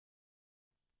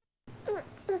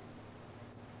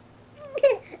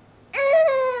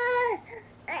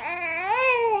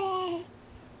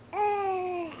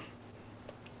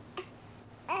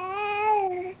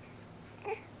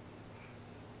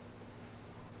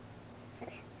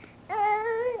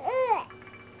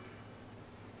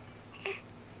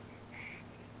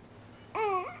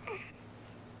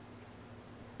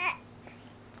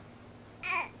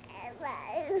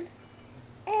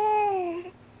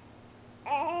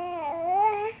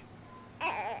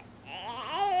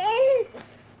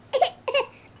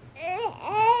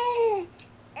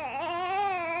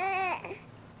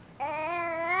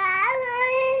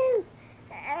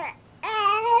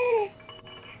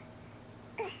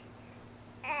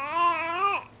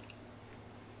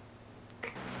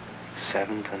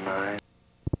7 to 9.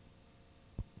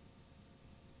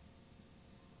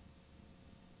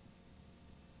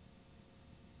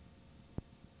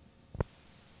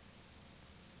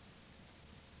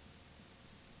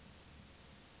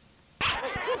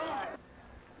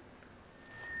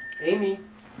 Amy.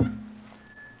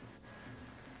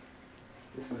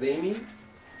 This is Amy.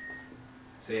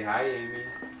 Say hi, Amy.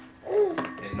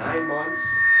 At 9 months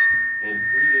and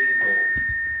 3 days old.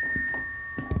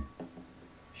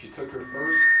 She took her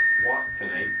first walk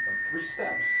tonight of 3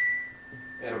 steps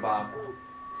at about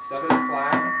 7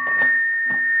 o'clock.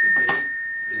 The date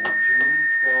is June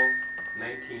 12th,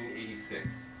 1986.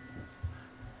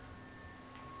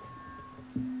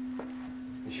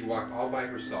 And she walked all by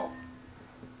herself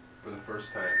for the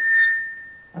first time.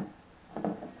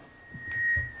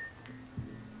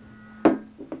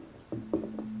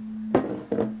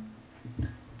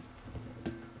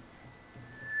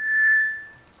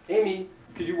 Amy,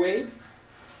 could you wave?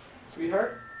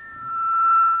 Sweetheart?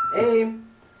 Aim!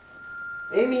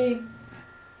 Amy!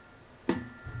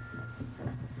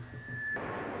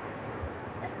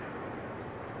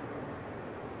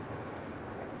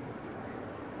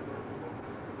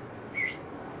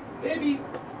 Baby!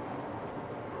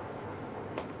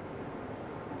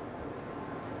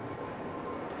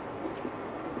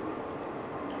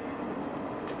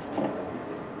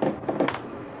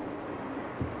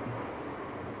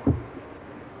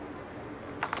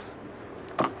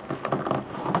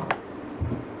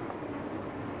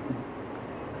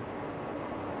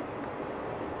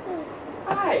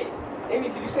 Hi! Amy,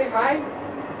 did you say hi?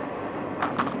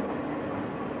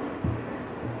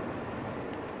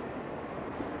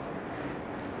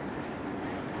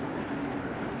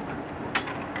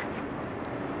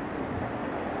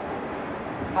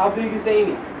 How big is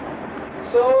Amy?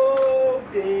 So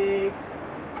big.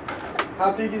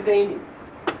 How big is Amy?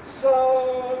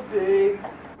 So big.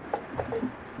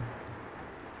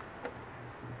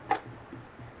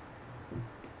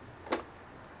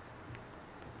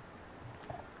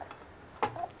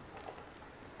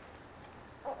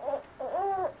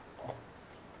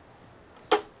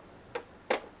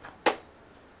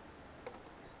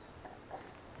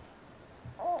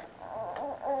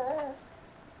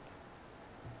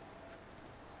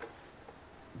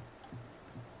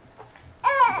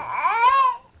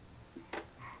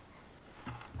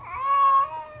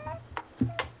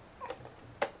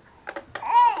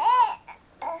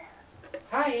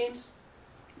 Hi, Ames.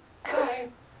 Hi.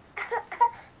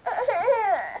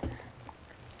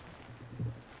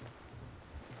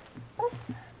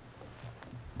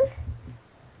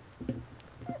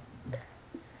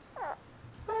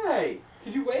 Hi.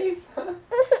 Could you wave?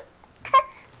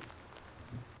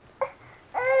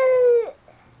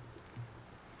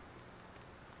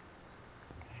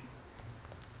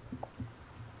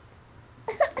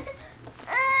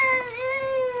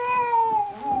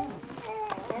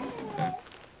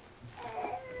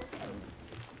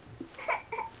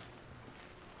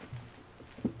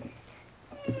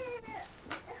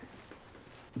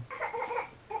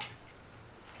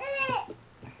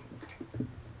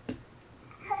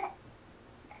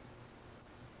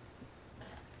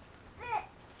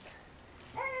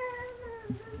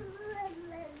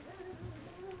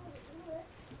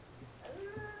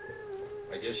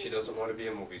 I guess she doesn't want to be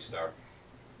a movie star.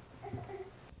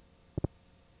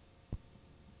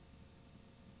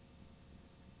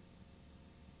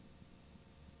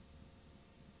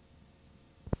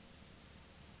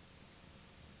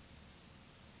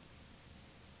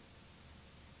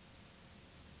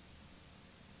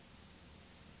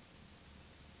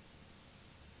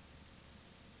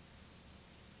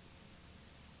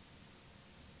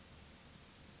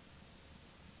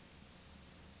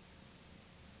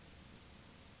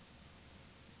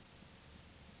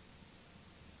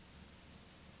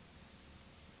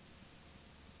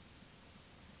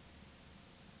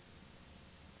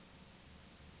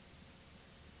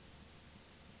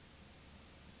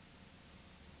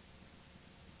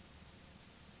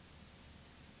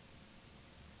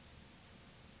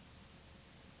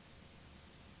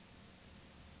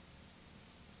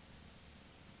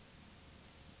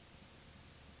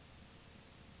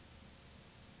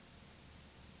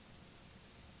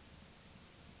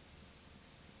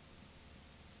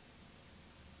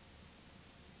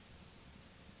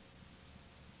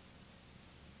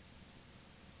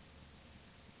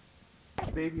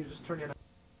 Baby, you just turn your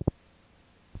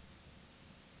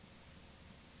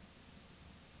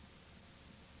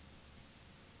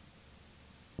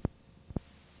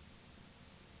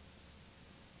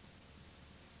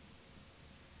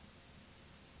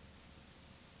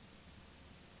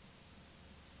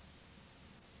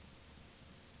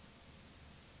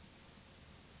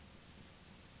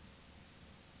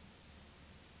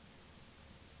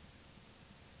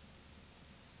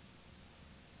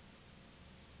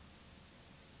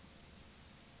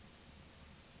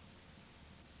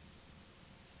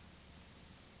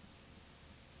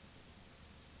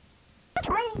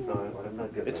No, I'm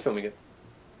not getting It's it. filming it.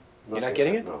 You're not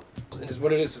getting it? No. It's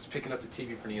what it is. It's picking up the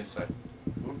TV from the inside.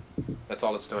 Hmm? That's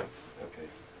all it's doing. Okay.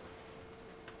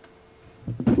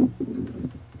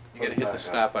 You gotta hit the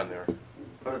stop on there.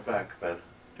 Put it back, Ben.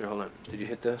 Here, hold on. Did you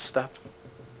hit the stop?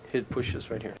 Push this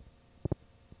right here.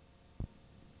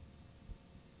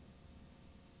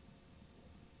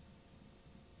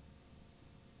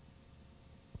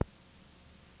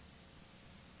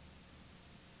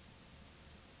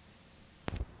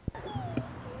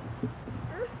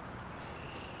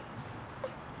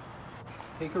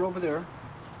 Take her over there.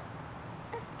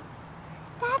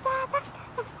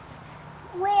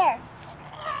 Where?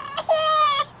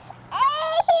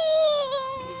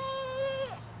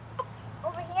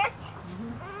 Over here?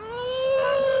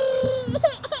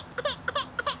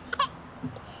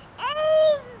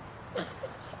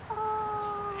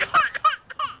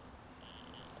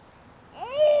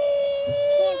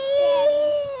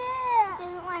 She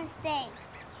doesn't want to stay.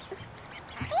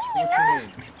 What's your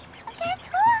name? Look at a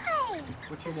toy.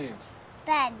 What's your name?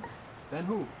 Ben. Ben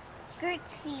who?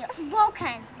 Gertzfield.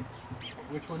 Volkan.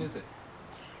 Which one is it?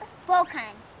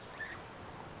 Volkan.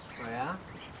 Oh yeah?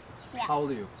 Yeah. How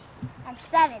old are you? I'm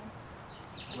 7.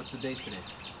 What's the date today?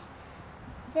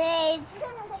 Today's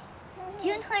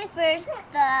June 21st,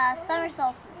 the summer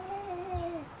solstice,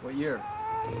 What year?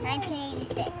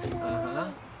 1986.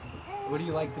 Uh-huh. What do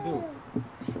you like to do?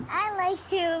 I like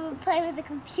to play with the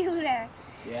computer.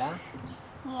 Yeah?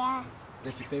 Yeah. Is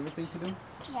that your favorite thing to do?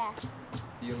 Yes.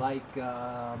 Do you like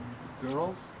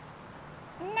girls?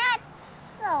 Not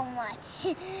so much.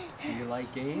 Do you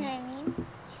like You know games? what I mean?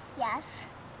 Yes.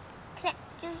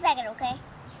 Just a second, okay?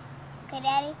 Okay,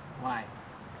 Daddy? Why?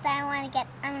 Because I don't want to get...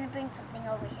 I'm going to bring something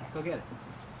over here. Go get it.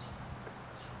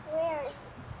 Where is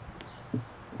it?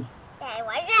 Daddy,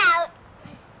 watch out!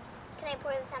 Can I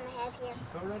pour this on my head here?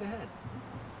 Go right ahead.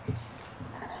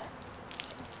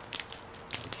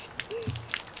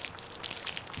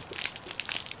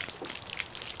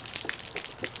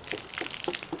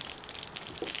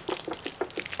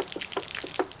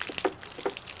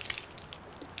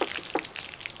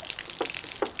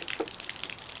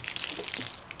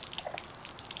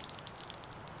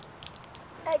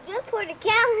 I just poured a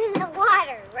gallon of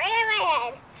water right on my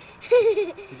head.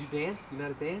 Did you dance? You know how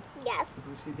to dance? Yes. Let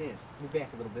me see you dance. Move back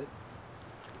a little bit.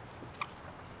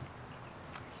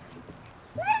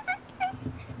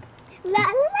 La la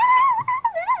la.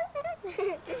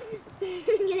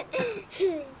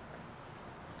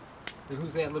 And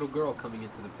who's that little girl coming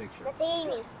into the picture? That's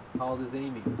Amy. How old is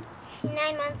Amy? She's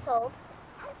 9 months old.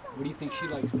 What do you think she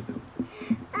likes to do?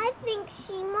 I think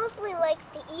she mostly likes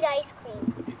to eat ice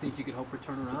cream. Do you think you could help her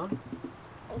turn around?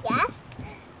 Yes?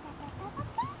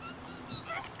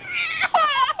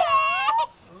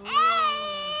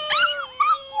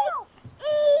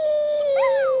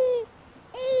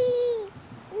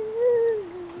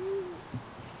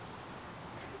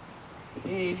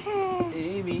 Hey,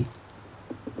 hey Amy.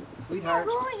 Sweetheart.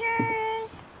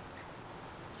 Hoosiers!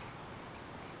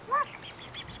 Look!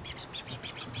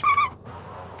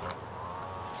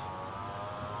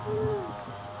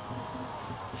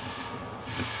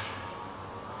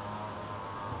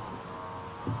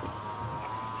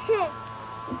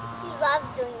 She loves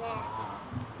doing that.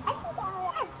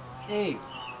 Hey.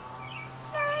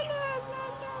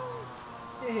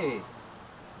 Hey.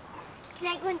 Can I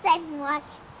go inside and watch?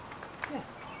 Yeah.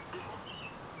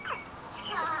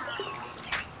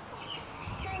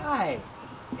 Hi.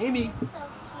 Amy. So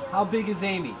cute. How big is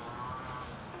Amy?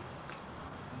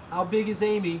 How big is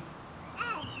Amy?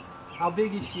 How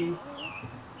big is she?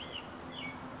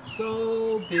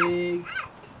 So big.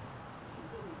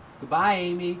 Goodbye,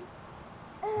 Amy.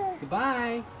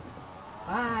 Goodbye.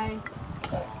 Bye.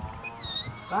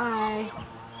 Bye.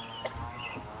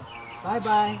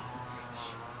 Bye-bye.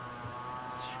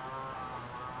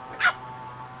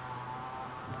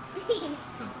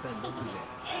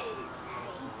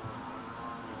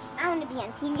 I want to be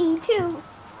on TV too.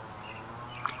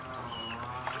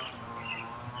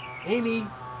 Amy,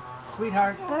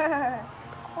 sweetheart.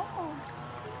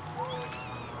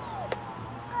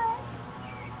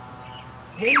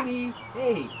 Amy,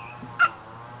 hey.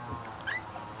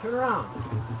 Turn around.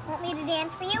 Want me to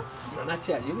dance for you? No, not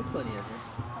yet. You look plenty of her.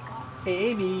 Hey,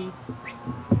 Amy.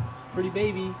 Pretty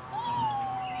baby.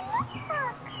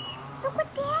 Look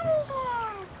what Daddy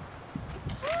has. A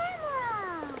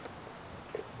camera.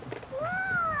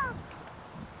 Look.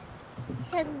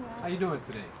 How you doing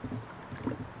today?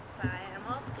 Fine. I'm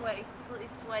all sweaty, completely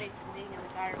sweaty from being in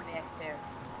the garden back there.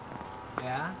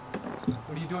 Yeah?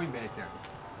 What are you doing back there?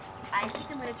 I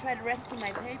think I'm going to try to rescue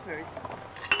my papers.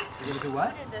 You're gonna do what?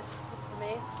 Who did this for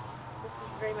me? This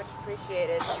is very much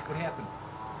appreciated. What happened?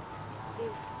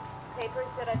 These papers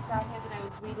that I found here that I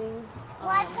was reading. Well,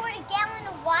 I poured a gallon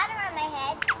of water on my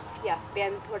head. Yeah,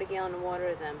 Ben poured a gallon of water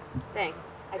of them. Thanks.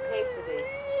 I paid for these.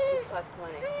 These cost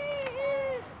money.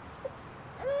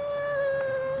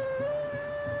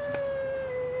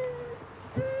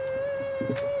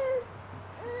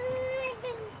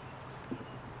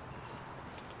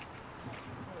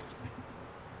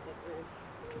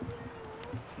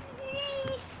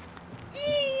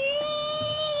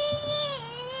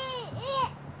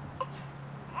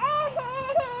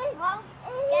 Well,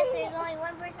 guess there's only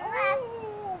one person left.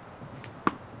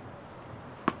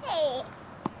 Hey.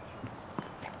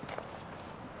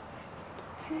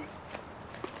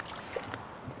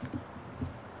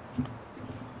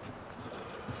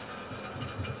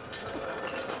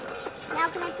 Now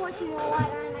can I pour some more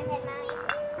water on my head, Mommy?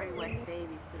 Very wet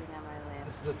baby sitting on my lap.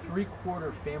 This is a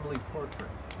 3/4 family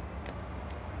portrait.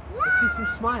 Let's see some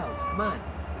smiles. Come on.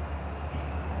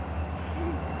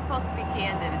 It's supposed to be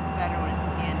candid. It's better when it's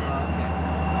candid. Okay.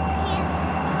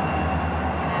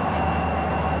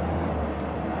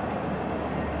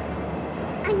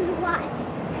 I'm gonna watch.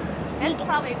 That's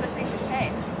probably a good thing to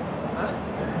tape. Huh?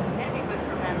 That'd be good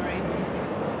for memories.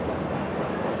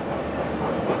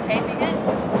 You taping it?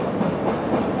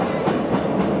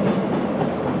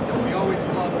 And we always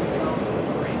love the sound of the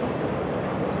trains,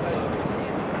 especially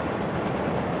Sandy.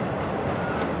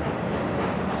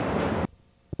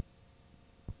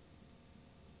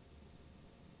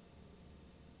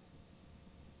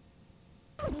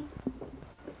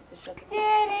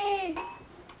 Daddy!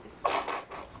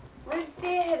 Where's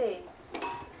Daddy?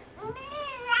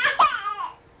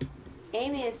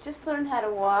 Amy has just learned how to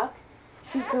walk.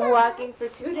 She's been walking for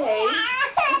 2 days.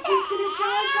 And she's going to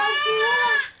show us how she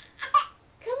walks.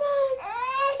 Come on.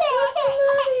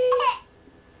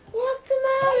 Walk to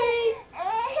Mommy.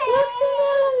 Walk to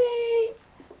Mommy.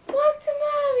 Walk to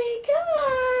Mommy. Come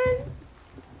on.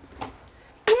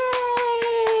 Yay!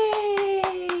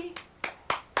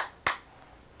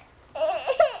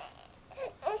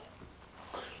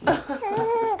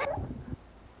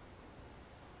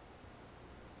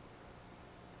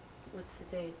 What's the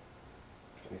date?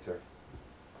 23rd.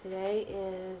 Today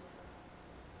is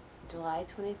July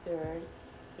 23rd.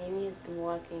 Amy has been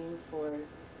walking for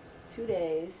 2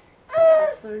 days. She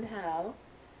just learned how.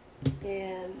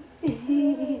 And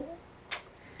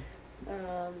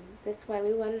that's why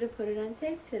we wanted to put it on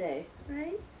tape today,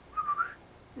 right?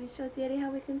 Can we show Daddy how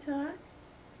we can talk?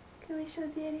 Can we show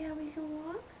Daddy how we can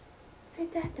walk? Say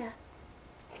Dada.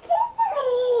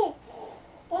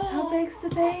 How big's the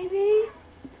baby?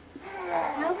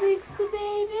 How big's the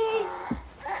baby?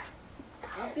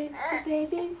 How big's the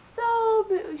baby? So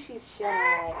big. Oh, she's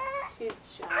shy. She's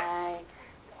shy.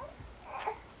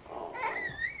 Oh.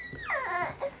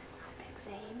 How big's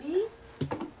Amy?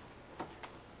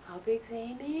 How big's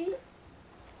Amy?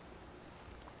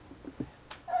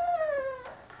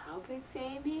 How big's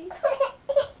Amy?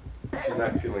 She's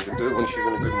not feeling good. Do it when she's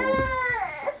in a good mood.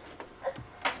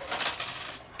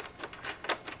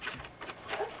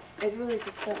 I really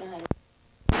just don't know how to